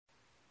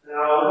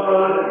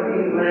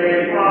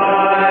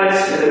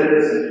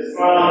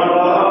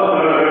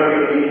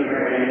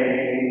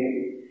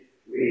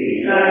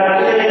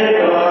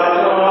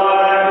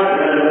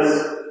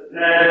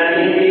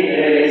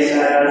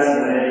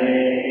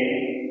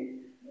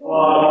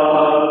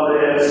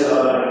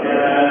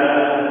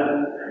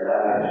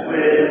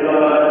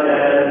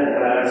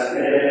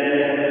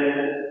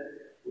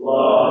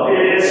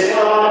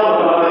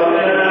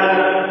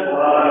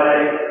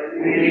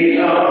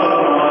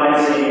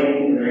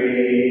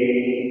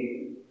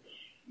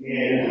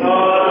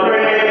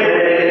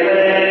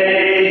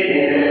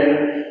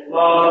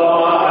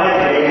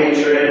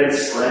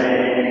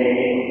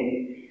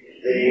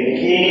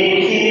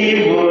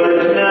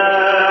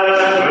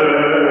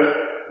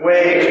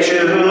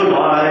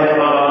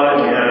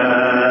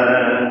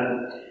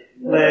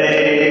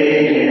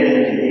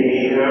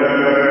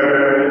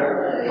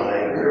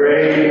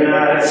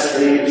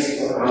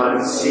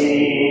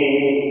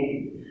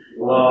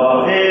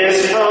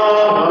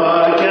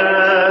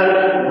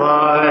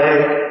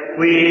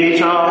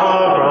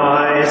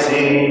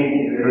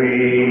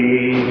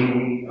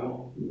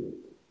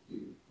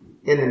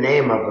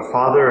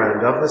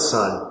The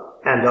Son,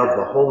 and of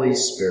the Holy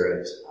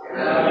Spirit.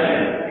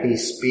 Amen.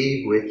 Peace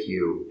be with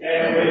you.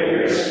 And with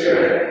your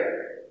spirit.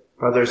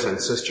 Brothers and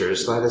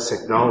sisters, let us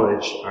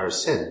acknowledge our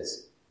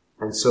sins,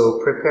 and so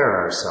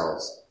prepare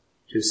ourselves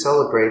to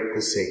celebrate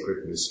the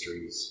sacred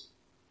mysteries.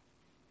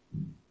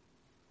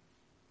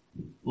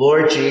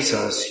 Lord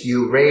Jesus,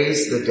 you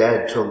raise the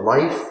dead to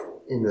life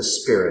in the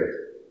Spirit.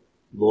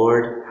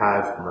 Lord,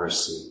 have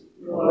mercy.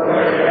 Lord,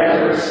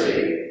 have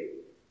mercy.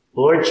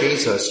 Lord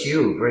Jesus,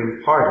 you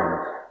bring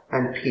pardon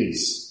and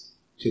peace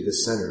to the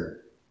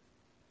sinner.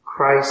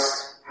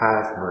 Christ,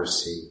 have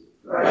mercy.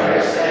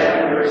 Christ,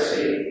 have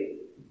mercy.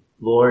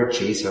 Lord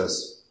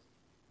Jesus,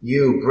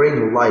 you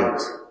bring light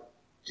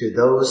to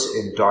those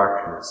in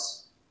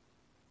darkness.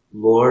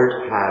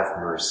 Lord, have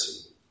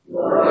mercy.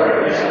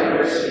 Lord, have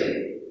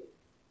mercy.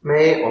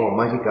 May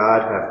Almighty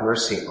God have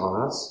mercy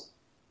on us,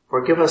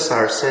 forgive us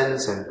our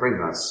sins, and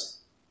bring us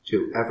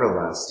to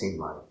everlasting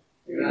life.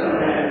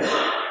 Amen.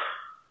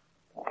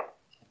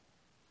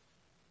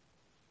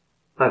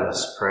 Let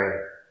us pray.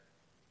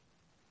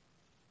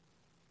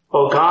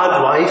 O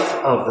God, life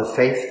of the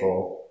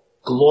faithful,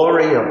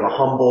 glory of the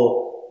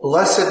humble,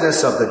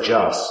 blessedness of the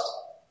just,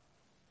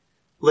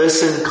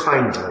 listen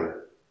kindly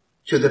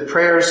to the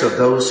prayers of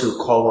those who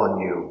call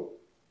on you,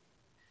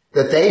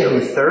 that they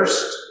who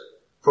thirst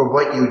for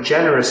what you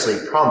generously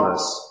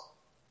promise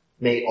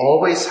may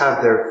always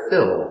have their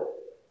fill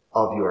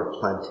of your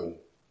plenty.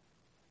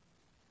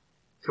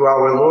 Through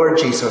our Lord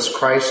Jesus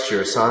Christ,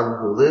 your Son,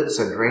 who lives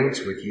and reigns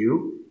with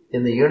you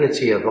in the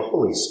unity of the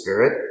Holy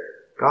Spirit,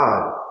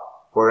 God,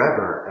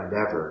 forever and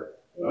ever.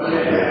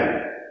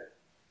 Amen.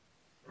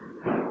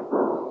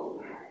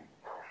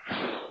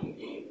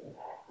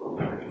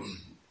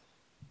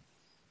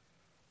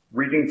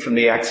 Reading from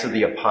the Acts of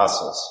the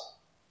Apostles.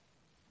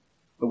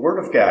 The word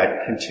of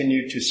God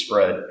continued to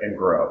spread and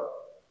grow.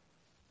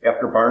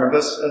 After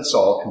Barnabas and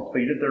Saul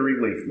completed their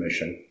relief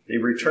mission, they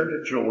returned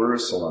to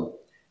Jerusalem,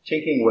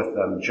 taking with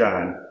them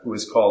John, who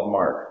was called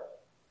Mark.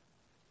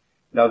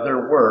 Now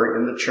there were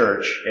in the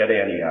church at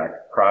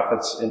Antioch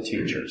prophets and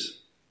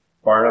teachers: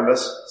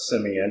 Barnabas,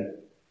 Simeon,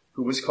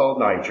 who was called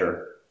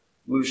Niger,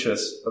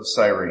 Lucius of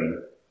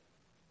Cyrene,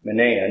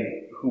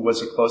 Manaen, who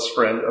was a close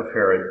friend of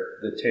Herod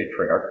the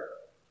Tetrarch,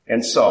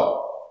 and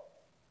Saul.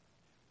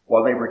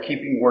 While they were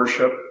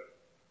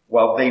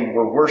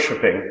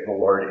worshiping the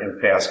Lord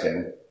and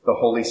fasting, the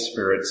Holy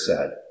Spirit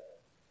said,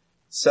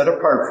 "Set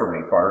apart for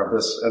me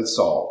Barnabas and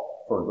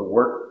Saul for the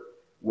work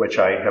which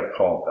I have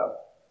called them."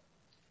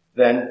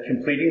 Then,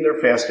 completing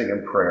their fasting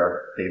and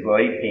prayer, they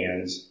laid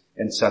hands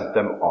and sent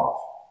them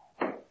off.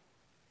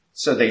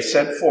 So they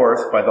sent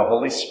forth by the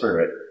Holy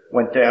Spirit,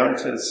 went down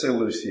to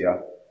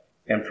Seleucia,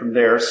 and from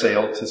there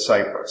sailed to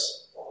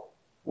Cyprus.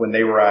 When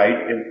they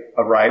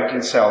arrived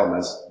in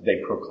Salamis,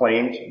 they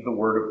proclaimed the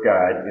word of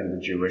God in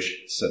the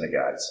Jewish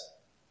synagogues.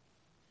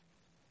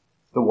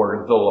 The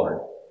word of the Lord.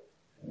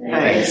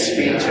 Thanks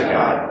be to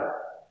God.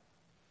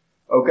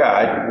 O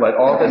God, let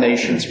all the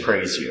nations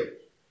praise you.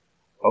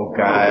 O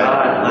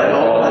God, let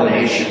all the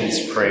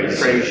nations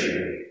praise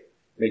you.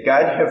 May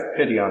God have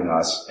pity on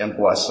us and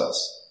bless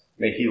us.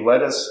 May he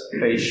let his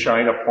face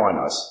shine upon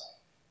us,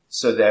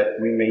 so that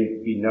we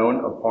may be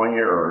known upon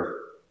your earth,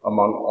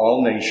 among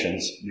all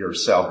nations, your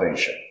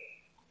salvation.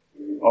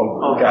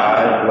 O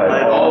God,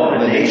 let all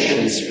the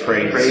nations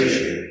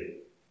praise you.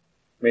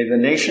 May the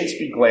nations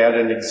be glad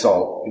and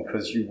exult,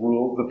 because you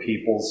rule the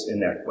peoples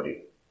in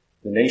equity.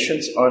 The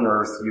nations on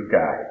earth you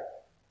guide.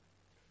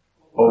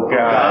 O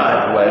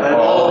God, let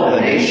all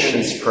the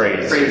nations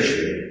praise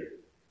you.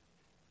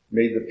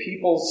 May the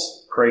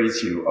peoples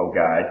praise you, O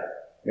God.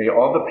 May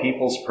all the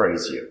peoples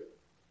praise you.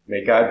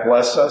 May God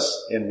bless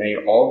us, and may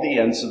all the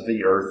ends of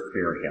the earth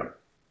fear him.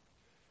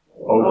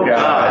 O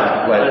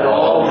God, let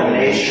all the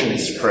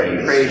nations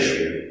praise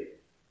you.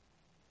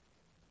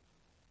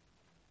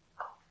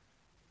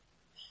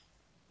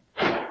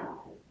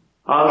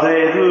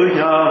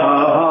 Alleluia,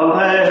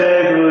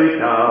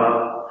 alleluia.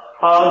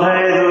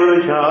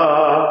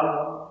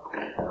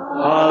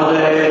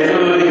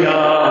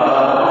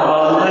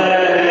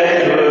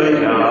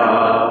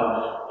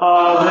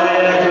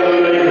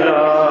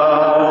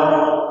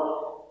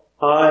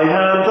 I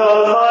am the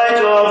light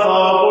of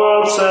the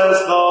world,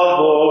 says the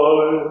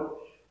Lord.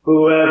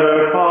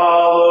 Whoever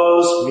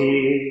follows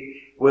me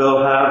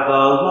will have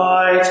the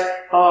light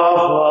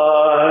of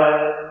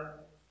life.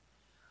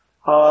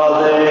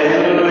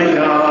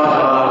 Alleluia,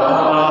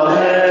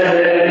 alleluia,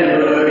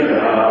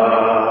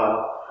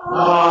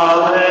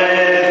 alleluia.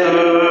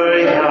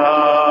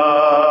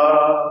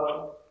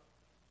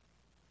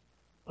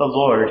 The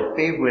Lord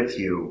be with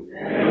you.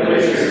 And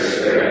with your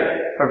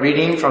spirit. A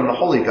reading from the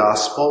Holy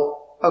Gospel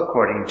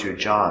according to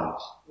John.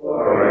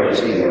 Glory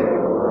to you,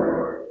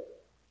 Lord.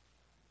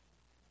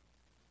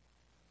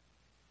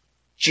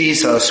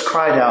 Jesus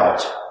cried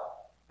out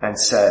and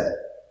said,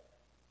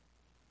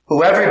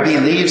 "Whoever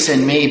believes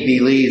in me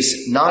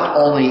believes not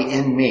only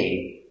in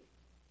me,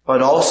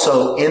 but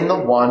also in the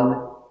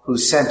one who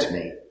sent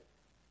me.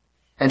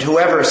 And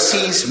whoever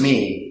sees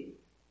me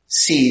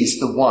sees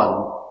the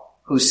one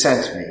who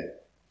sent me.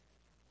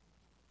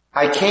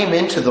 I came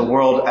into the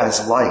world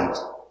as light,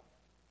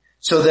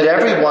 so that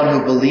everyone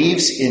who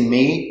believes in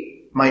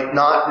me might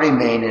not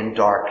remain in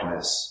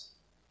darkness.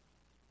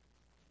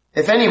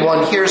 If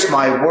anyone hears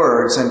my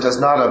words and does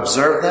not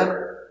observe them,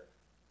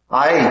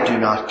 I do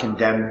not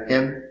condemn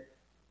him,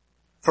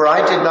 for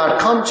I did not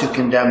come to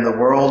condemn the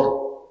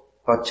world,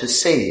 but to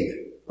save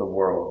the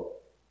world.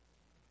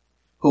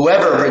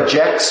 Whoever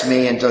rejects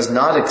me and does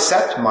not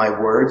accept my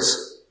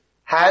words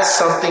has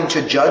something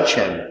to judge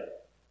him,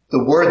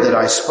 the word that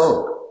I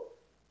spoke.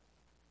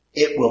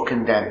 It will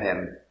condemn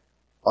him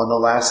on the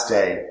last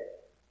day,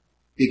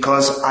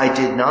 because I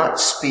did not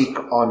speak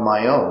on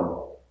my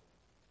own,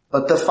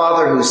 but the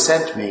Father who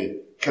sent me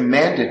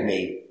commanded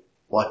me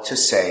what to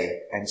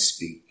say and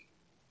speak.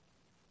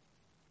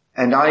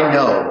 And I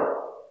know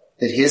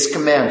that his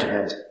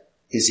commandment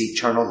is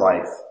eternal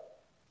life.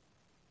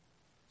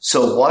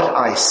 So what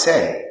I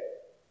say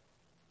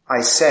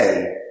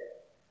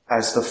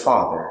as the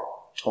Father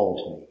told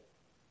me."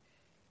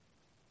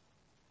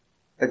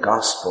 The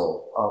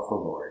Gospel of the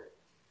Lord.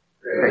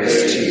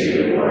 Praise to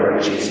you,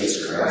 Lord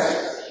Jesus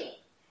Christ.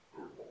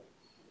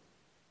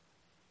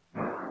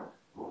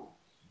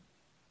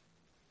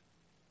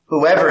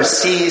 Whoever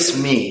sees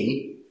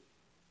me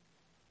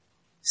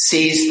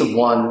sees the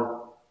one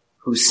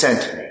who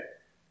sent me.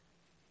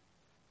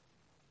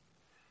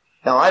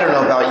 Now, I don't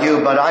know about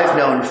you, but I've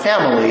known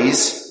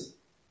families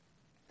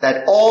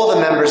that all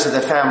the members of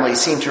the family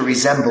seem to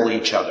resemble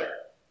each other.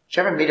 Did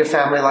you ever meet a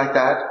family like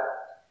that?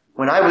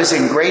 When I was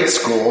in grade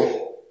school,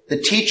 the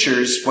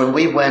teachers, when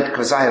we went,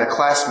 because I had a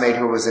classmate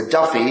who was a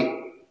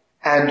Duffy,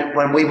 and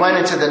when we went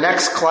into the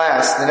next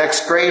class, the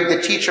next grade,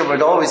 the teacher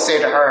would always say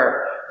to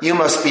her, "You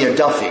must be a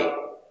Duffy,"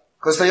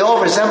 because they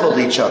all resembled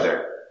each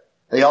other.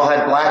 They all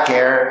had black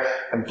hair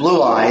and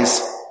blue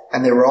eyes,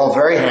 and they were all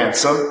very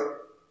handsome,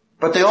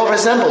 but they all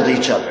resembled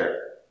each other.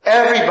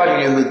 Everybody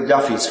knew who the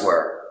Duffys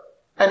were,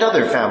 and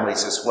other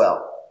families as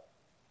well.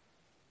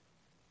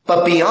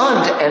 But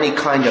beyond any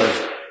kind of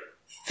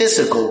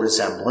physical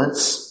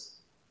resemblance,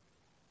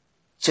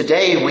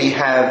 today we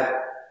have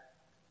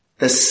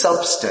the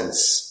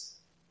substance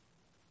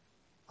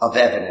of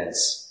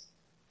evidence,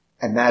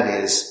 and that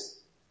is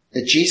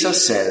that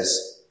Jesus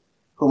says,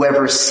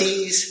 "Whoever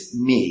sees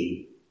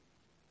me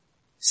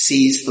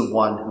sees the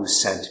one who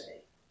sent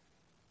me."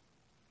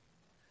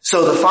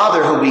 So the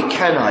Father who we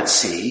cannot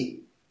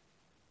see,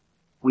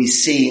 we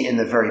see in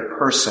the very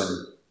person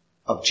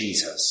of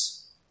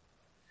Jesus.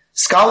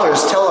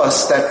 Scholars tell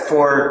us that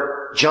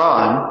for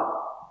John,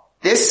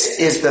 this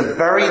is the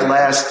very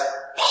last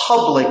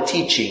public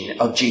teaching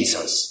of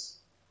Jesus.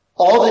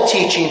 All the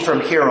teaching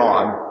from here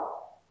on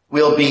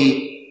will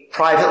be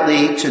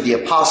privately to the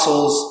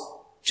apostles,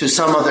 to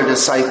some other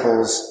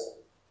disciples,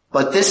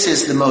 but this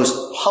is the most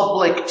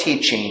public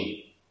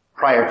teaching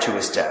prior to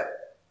his death.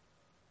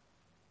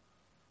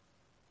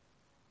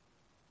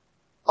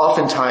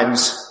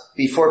 Oftentimes,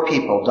 before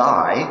people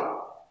die,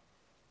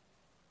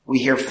 we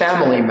hear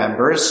family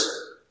members,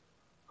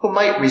 who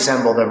might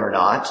resemble them or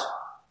not,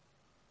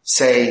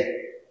 say,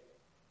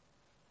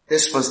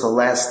 "This was the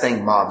last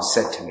thing Mom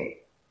said to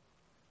me,"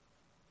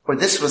 or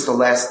 "This was the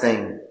last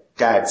thing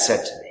Dad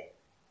said to me."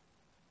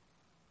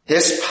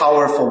 This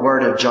powerful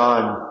word of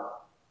John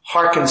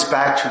harkens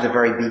back to the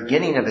very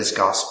beginning of his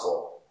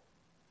gospel,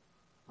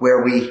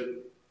 where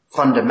we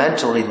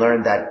fundamentally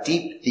learn that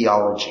deep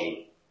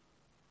theology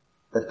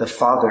that the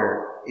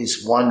Father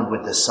is one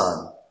with the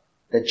Son,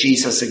 that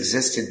Jesus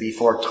existed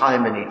before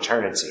time and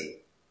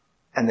eternity,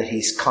 and that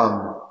he's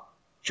come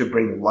to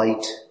bring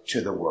light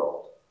to the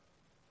world.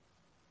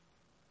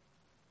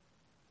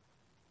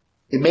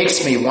 It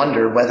makes me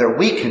wonder whether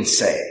we can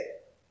say,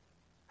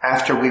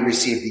 after we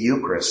receive the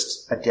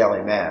Eucharist at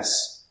daily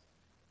Mass,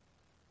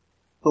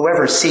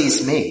 "Whoever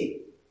sees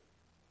me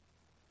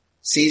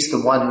sees the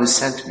one who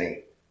sent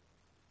me.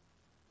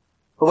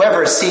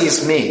 Whoever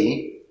sees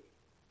me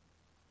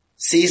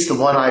sees the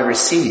one I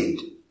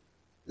received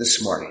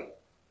this morning."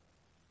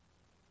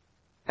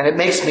 And it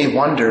makes me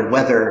wonder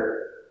whether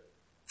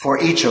for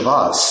each of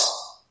us,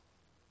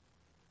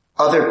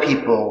 other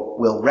people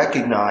will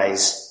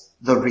recognize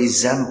the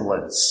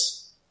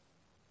resemblance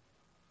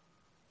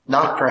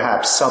not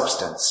perhaps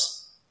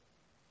substance,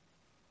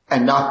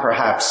 and not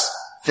perhaps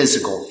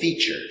physical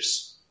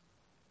features,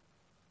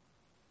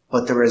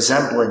 but the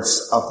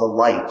resemblance of the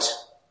light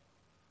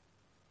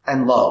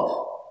and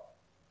love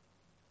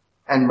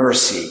and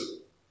mercy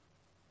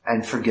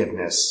and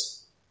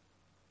forgiveness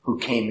who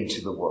came into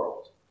the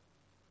world.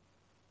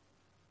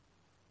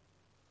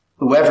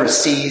 Whoever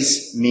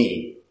sees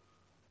me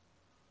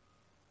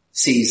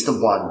sees the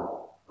one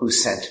who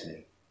sent me.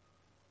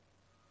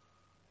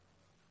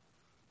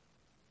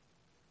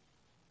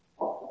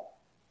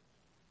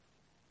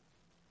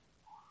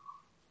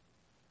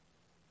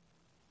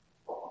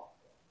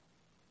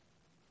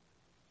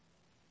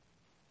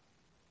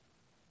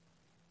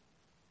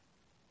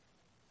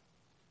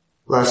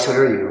 Blessed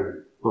are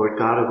you, Lord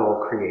God of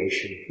all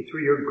creation, for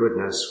through your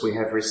goodness we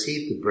have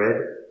received the bread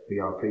we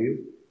offer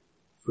you,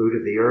 fruit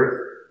of the earth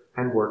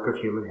and work of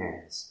human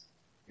hands.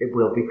 It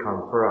will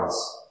become for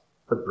us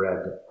the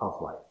bread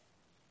of life.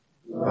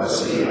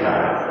 Blessed be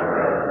God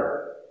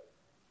forever.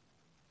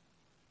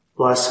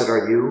 Blessed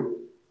are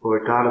you,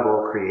 Lord God of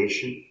all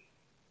creation,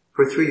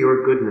 for through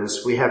your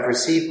goodness we have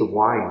received the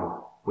wine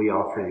we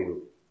offer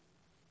you,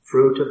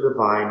 fruit of the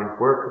vine and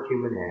work of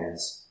human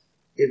hands.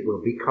 It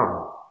will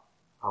become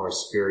our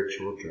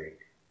spiritual drink.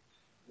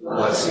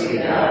 Blessed be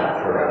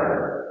God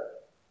forever.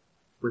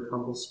 With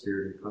humble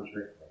spirit and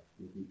contrite heart,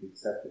 may we be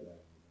accepted by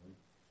you, Lord.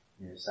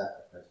 May our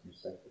sacrifice and your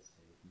sight this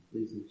day be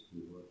pleasing to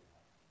you, Lord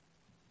God.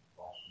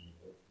 Wash me,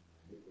 Lord, from my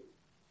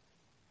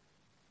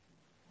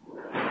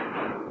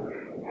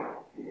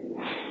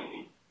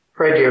iniquity.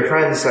 Pray, dear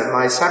friends, that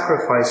my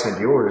sacrifice and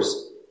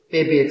yours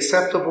may be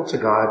acceptable to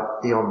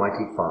God, the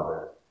Almighty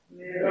Father.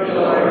 May the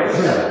Lord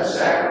accept the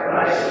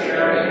sacrifice of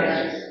your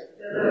hands,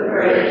 to the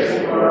praise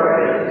and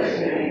glory of his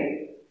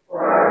name, for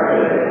our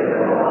good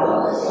and all of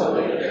his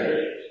holy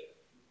church.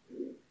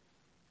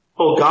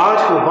 O God,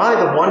 who by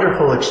the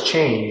wonderful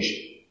exchange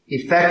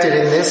effected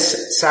in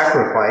this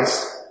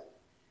sacrifice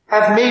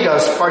have made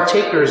us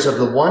partakers of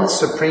the one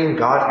supreme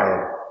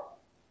Godhead,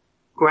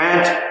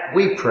 grant,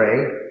 we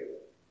pray,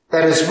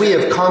 that as we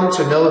have come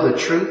to know the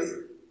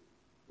truth,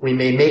 we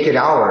may make it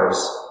ours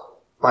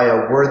by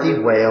a worthy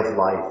way of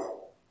life.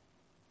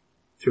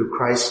 Through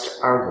Christ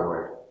our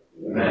Lord.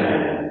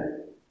 Amen.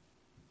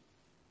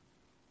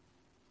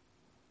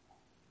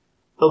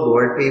 The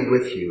Lord be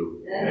with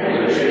you.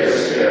 And with your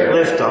spirit.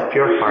 Lift up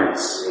your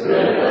hearts. Lift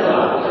them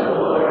up to the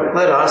Lord.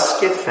 Let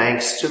us give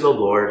thanks to the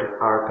Lord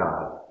our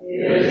God.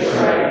 It is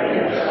right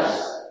and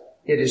just.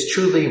 It is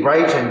truly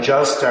right and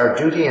just, our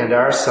duty and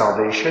our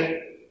salvation,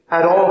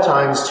 at all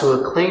times to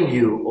acclaim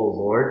you, O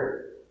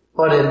Lord,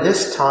 but in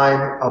this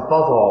time,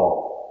 above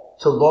all,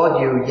 to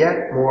laud you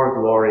yet more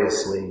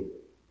gloriously,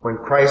 when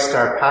Christ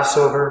our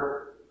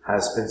Passover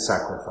has been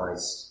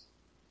sacrificed.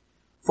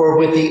 For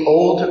with the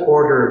old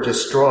order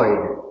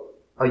destroyed,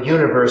 a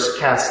universe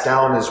cast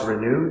down is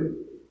renewed,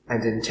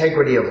 and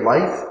integrity of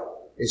life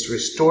is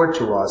restored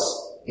to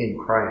us in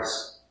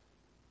Christ.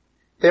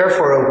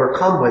 Therefore,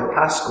 overcome with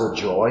paschal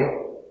joy,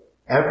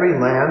 every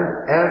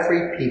land,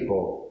 every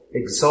people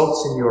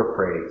exults in your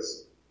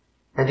praise.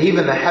 And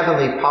even the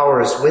heavenly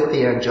powers with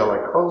the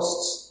angelic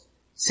hosts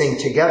sing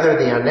together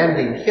the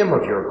unending hymn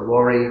of your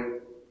glory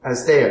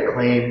as they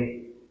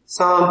acclaim,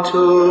 Sanctus,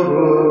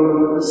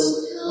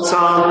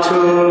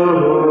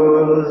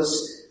 Sanctus,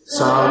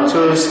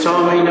 Sanctus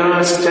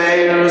Dominus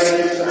Deus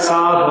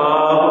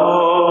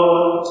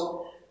Sabaoth,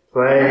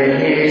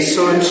 pleni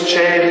sunt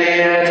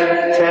caeli et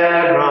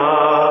terra,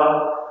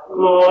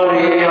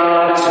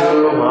 gloria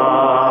tua,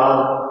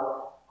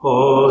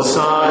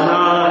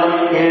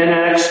 Hosanna in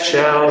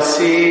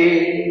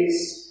excelsis,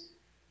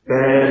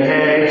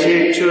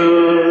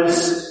 benedictus,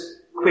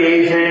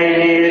 qui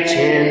venit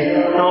in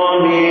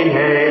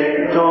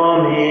nomine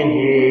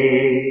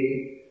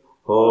Domini,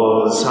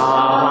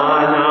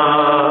 Hosanna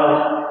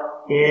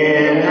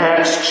in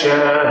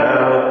excelsis.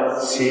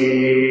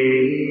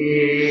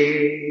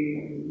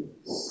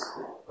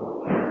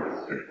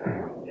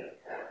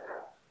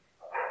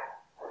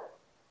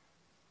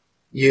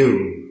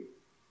 You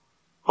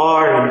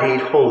are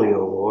indeed holy,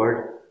 O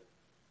Lord,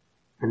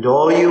 and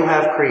all you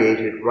have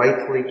created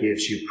rightly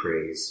gives you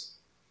praise.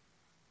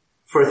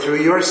 For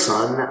through your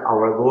Son,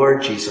 our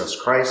Lord Jesus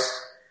Christ,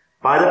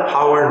 by the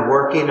power and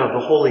working of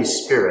the Holy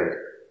Spirit,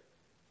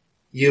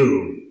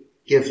 you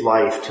give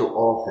life to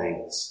all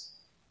things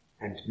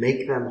and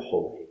make them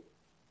holy.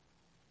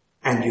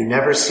 And you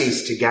never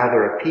cease to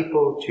gather a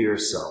people to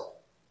yourself,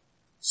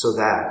 so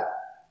that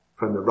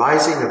from the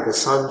rising of the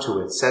sun to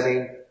its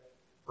setting,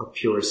 a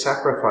pure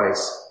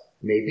sacrifice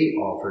may be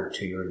offered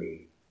to your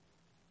name.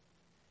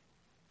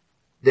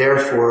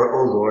 Therefore,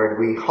 O Lord,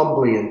 we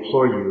humbly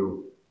implore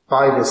you,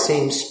 by the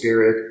same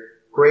Spirit,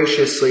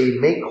 graciously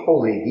make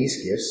holy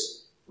these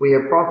gifts we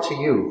have brought to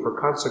you for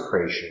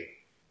consecration,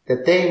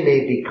 that they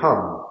may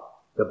become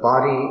the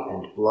body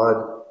and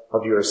blood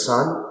of your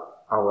Son,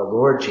 our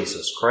Lord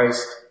Jesus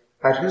Christ,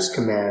 at whose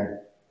command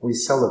we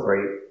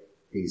celebrate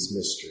these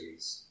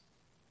mysteries.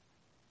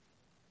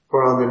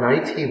 For on the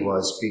night he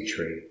was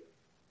betrayed,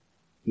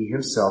 he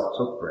himself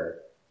took bread,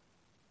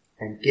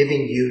 and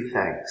giving you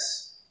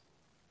thanks,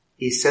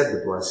 he said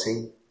the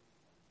blessing,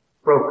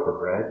 broke the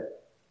bread,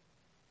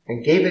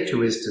 and gave it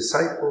to his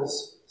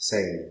disciples,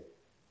 saying,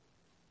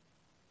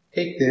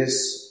 "Take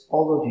this,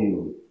 all of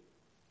you,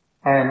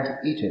 and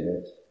eat of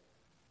it,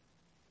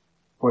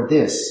 for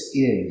this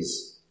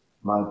is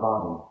my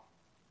body,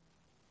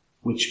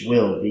 which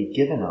will be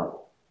given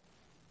up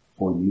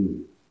for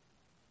you."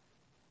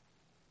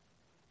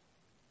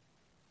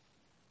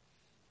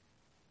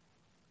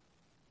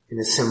 In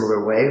a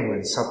similar way,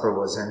 when supper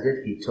was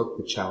ended, he took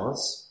the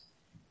chalice,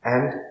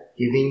 and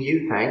giving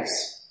you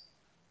thanks,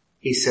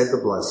 he said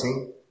the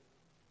blessing,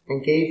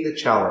 and gave the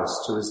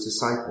chalice to his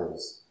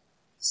disciples,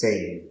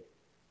 saying,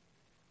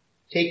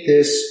 "Take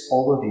this,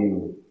 all of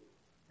you,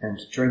 and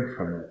drink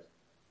from it,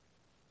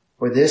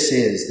 for this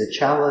is the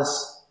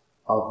chalice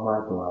of my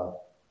blood,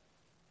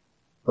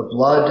 the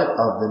blood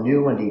of the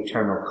new and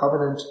eternal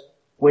covenant,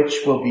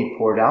 which will be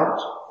poured out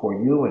for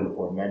you and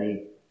for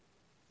many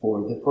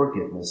for the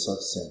forgiveness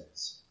of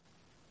sins.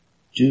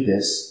 Do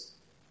this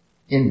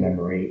in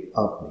memory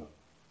of me."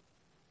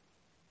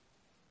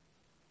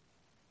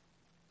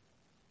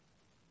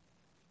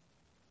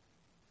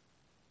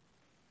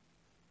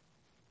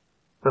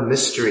 The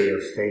mystery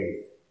of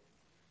faith.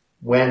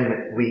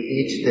 When we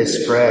eat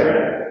this bread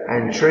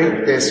and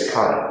drink this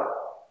cup,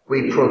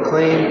 we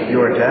proclaim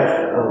your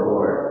death, O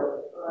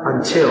Lord,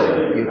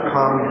 until you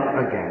come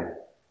again.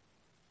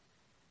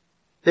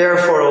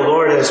 Therefore, O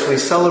Lord, as we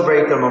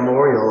celebrate the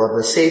memorial of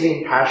the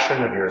saving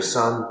passion of your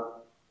Son,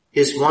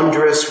 his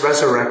wondrous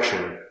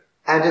resurrection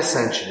and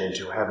ascension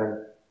into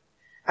heaven,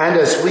 and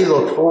as we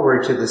look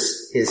forward to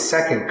his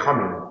second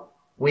coming,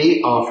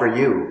 we offer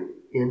you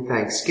in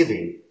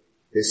thanksgiving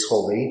this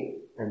holy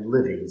and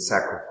living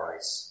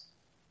sacrifice.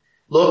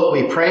 Look,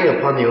 we pray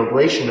upon the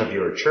oblation of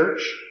your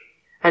church,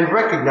 and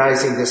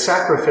recognizing the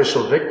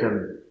sacrificial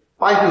victim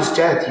by whose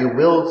death you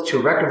willed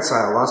to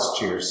reconcile us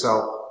to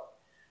yourself,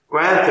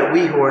 grant that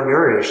we who are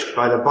nourished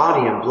by the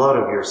body and blood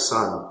of your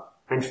Son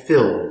and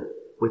filled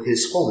with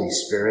his Holy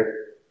Spirit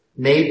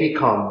may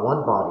become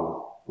one body,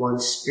 one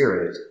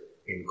spirit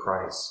in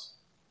Christ.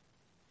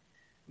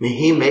 May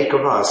he make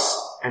of us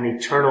an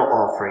eternal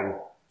offering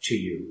to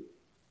you,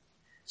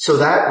 so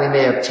that we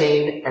may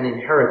obtain an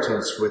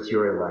inheritance with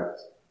your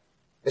elect,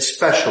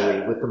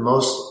 especially with the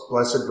most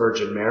blessed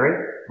Virgin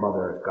Mary,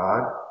 Mother of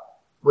God,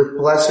 with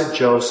blessed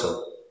Joseph,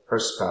 her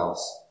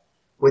spouse,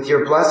 with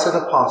your blessed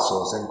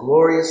apostles and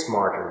glorious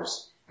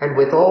martyrs, and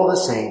with all the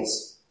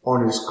saints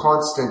on whose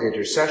constant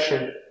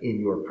intercession in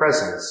your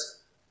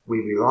presence we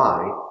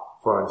rely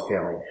for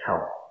unfailing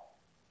help.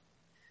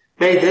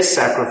 May this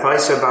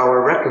sacrifice of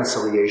our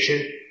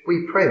reconciliation,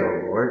 we pray,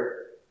 O Lord,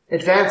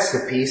 advance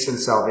the peace and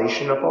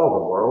salvation of all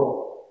the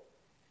world.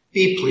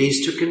 Be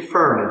pleased to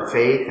confirm in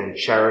faith and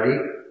charity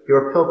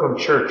your pilgrim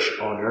church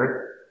on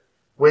earth,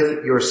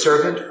 with your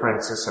servant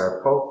Francis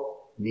our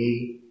Pope,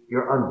 me,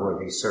 your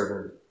unworthy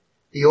servant,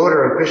 the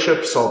order of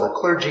bishops, all the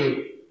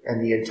clergy,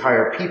 and the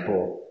entire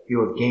people you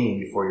have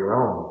gained for your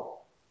own.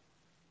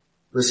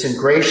 Listen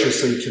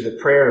graciously to the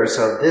prayers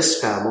of this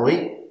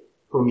family,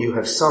 whom you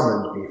have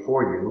summoned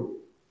before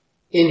you.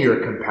 In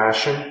your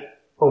compassion,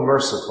 O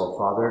merciful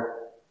Father,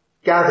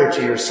 gather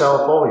to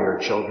yourself all your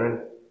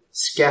children,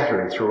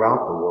 scattered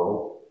throughout the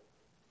world.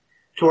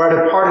 To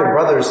our departed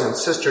brothers and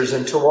sisters,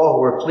 and to all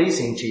who are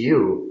pleasing to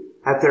you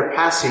at their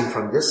passing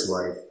from this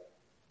life,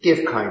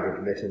 give kind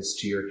admittance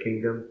to your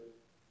kingdom.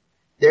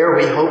 There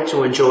we hope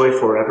to enjoy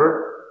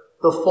forever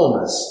the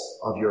fullness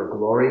of your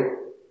glory,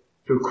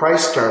 through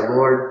Christ our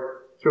Lord,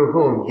 through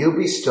whom you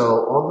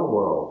bestow on the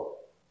world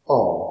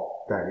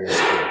all that is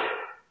good.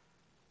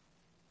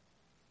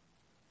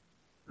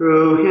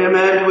 Through him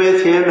and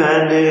with him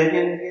and in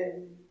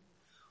him,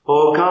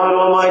 O God,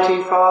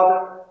 Almighty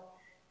Father,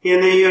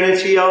 in the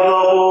unity of the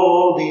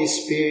Holy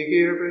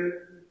Spirit,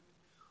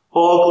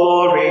 all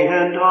glory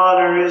and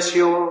honor is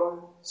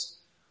yours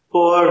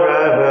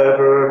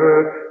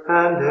forever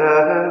and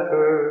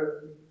ever.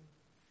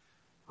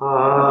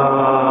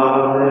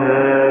 Amen.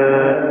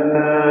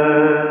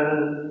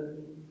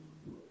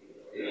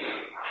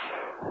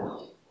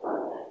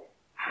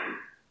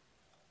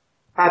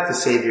 At the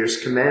Savior's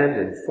command,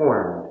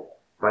 informed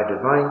by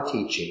divine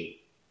teaching,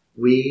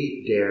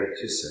 we dare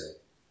to say,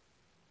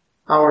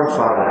 Our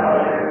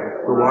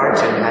Father, who art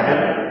in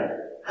heaven,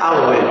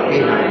 hallowed be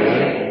thy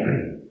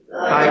name.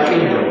 Thy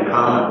kingdom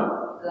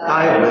come,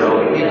 thy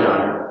will be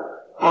done,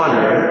 on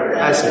earth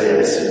as it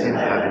is in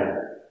heaven.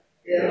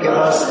 Give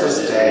us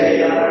this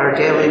day our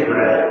daily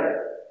bread,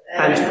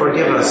 and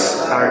forgive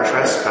us our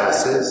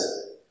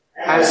trespasses,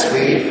 as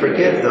we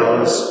forgive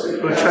those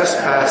who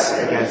trespass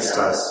against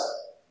us.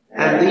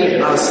 And lead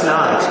us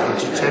not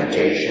into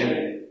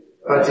temptation,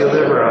 but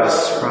deliver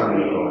us from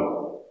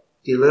evil.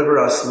 Deliver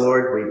us,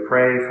 Lord, we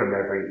pray, from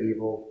every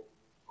evil.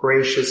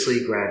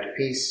 Graciously grant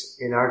peace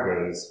in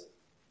our days,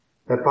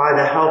 that by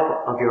the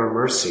help of your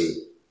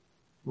mercy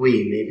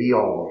we may be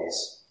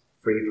always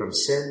free from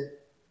sin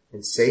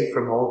and safe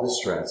from all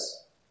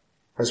distress,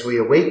 as we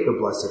await the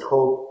blessed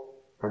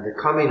hope and the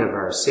coming of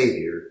our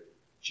Savior,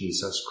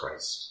 Jesus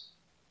Christ.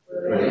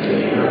 For the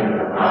kingdom,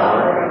 the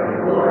power,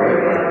 and glory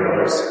are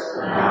yours,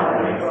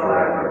 now and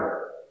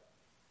forever.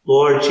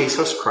 Lord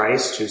Jesus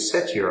Christ, who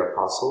said to your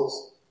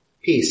apostles,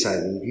 "Peace I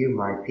leave you,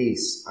 my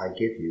peace I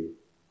give you,"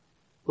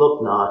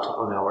 look not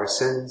on our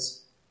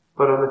sins,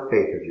 but on the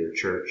faith of your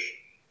church,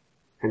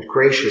 and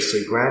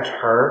graciously grant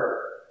her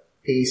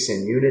peace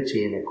and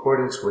unity in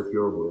accordance with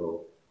your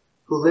will,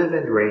 who live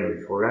and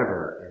reign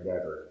forever and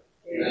ever.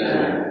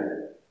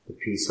 Amen. The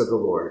peace of the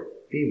Lord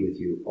be with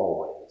you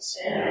always.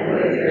 And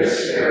with your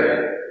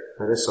spirit.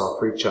 Let us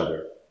offer each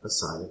other a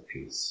sign of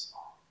peace.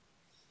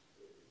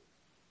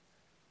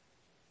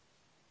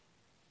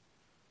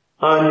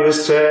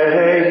 Agnus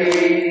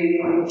Dei,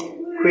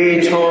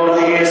 qui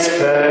tollis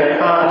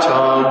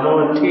peccata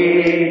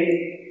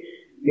mundi,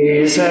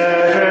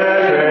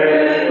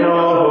 miserere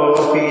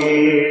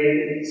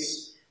nobis.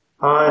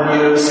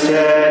 Agnus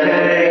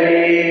Dei,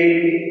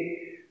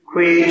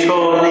 qui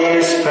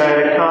tollis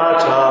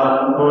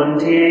peccata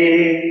mundi,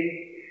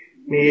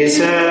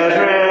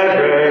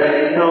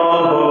 miserere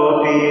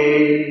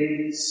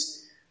nobis.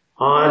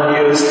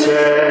 Agnus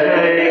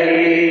Dei,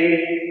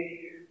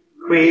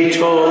 qui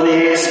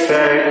tollis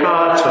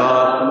peccata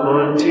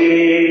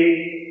mundi,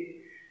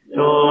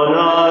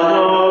 dona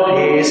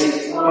nobis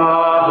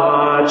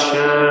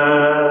pacem.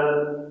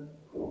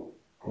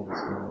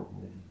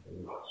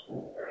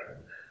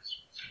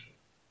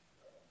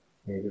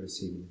 May the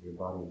receiving of your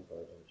body and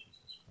blood, Lord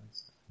Jesus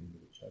Christ, not come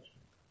into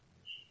judgment and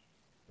condemnation,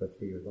 but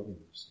through your loving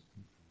mercy,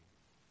 and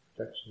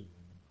protection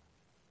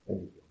and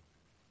healing.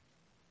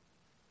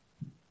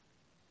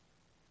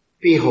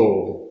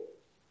 Behold,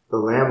 the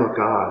Lamb of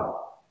God.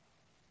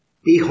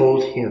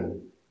 Behold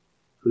him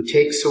who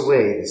takes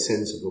away the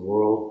sins of the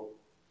world.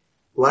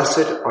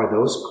 Blessed are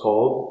those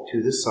called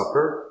to the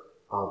supper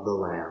of the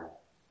Lamb.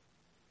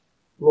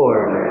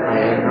 Lord, I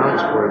am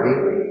not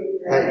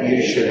worthy that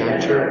you should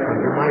enter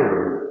under my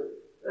roof,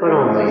 but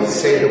only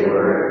say the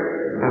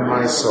word, and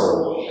my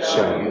soul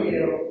shall be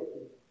healed.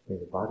 May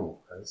the body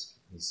of Christ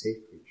be safe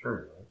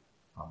return, Lord.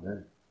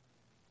 Amen.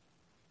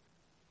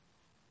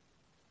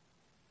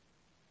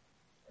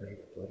 May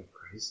the blood of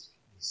Christ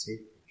be safe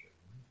return.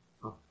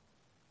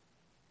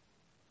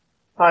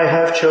 I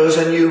have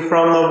chosen you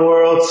from the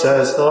world,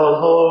 says the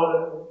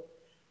Lord,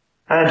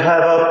 and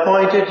have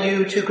appointed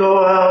you to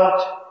go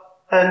out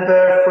and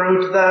bear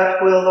fruit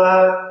that will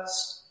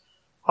last.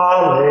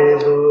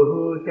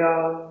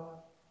 Alleluia.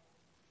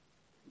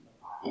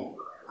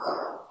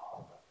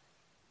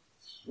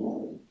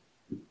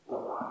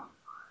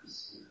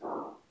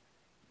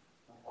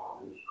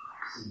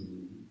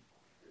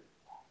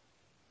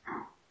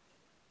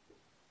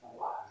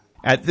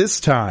 At this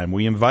time,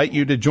 we invite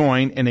you to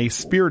join in a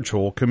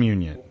spiritual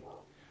communion.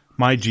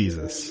 My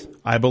Jesus,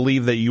 I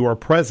believe that you are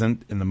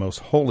present in the most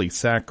holy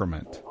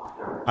sacrament.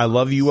 I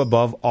love you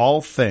above all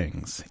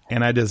things,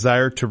 and I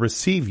desire to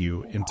receive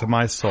you into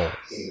my soul.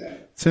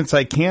 Since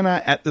I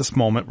cannot at this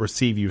moment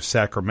receive you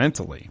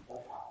sacramentally,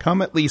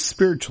 come at least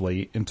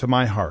spiritually into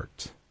my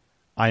heart.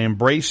 I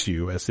embrace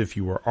you as if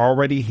you were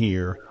already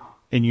here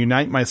and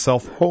unite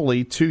myself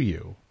wholly to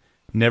you.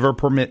 Never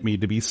permit me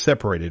to be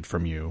separated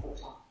from you.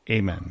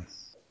 Amen.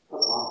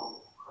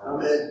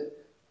 Amen.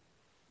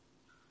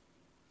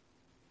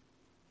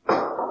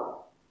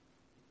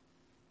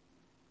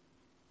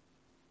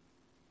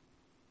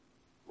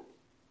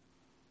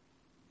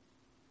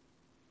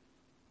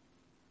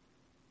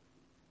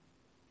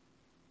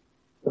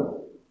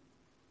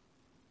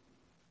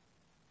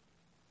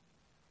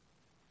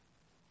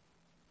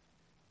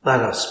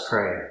 Let us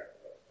pray.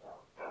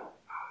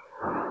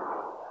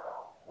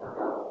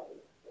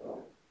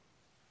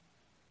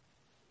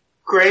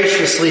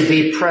 Graciously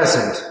be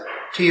present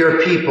to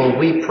your people,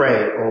 we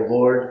pray, O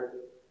Lord,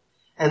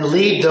 and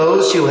lead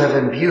those you have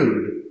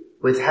imbued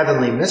with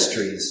heavenly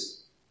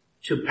mysteries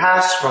to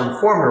pass from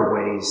former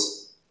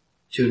ways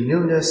to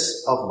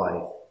newness of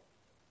life.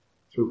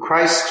 Through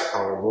Christ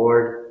our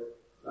Lord.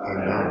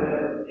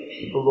 Amen.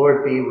 The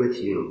Lord be with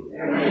you.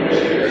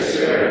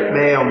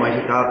 May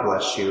Almighty God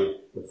bless you,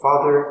 the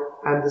Father,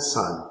 and the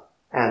Son,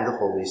 and the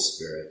Holy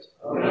Spirit.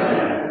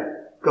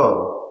 Amen.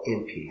 Go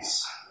in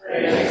peace.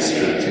 Thanks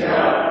be to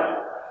God.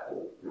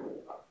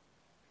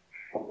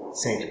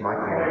 Saint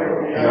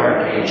Michael, the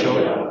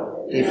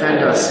Archangel,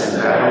 defend us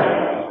in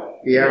battle.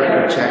 Be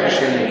our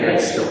protection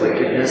against the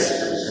wickedness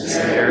and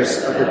snares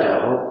of the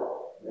devil.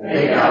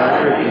 May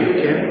God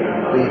rebuke him,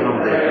 we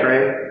humbly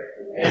pray.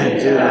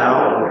 And do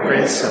thou, O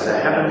Prince of the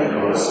heavenly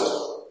host,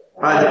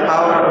 by the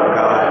power of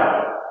God,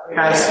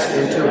 cast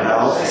into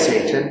hell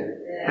Satan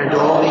and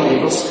all the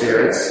evil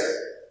spirits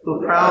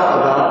who prowl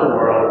about the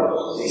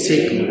world,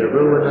 seeking the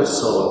ruin of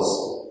souls.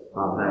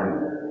 Amen.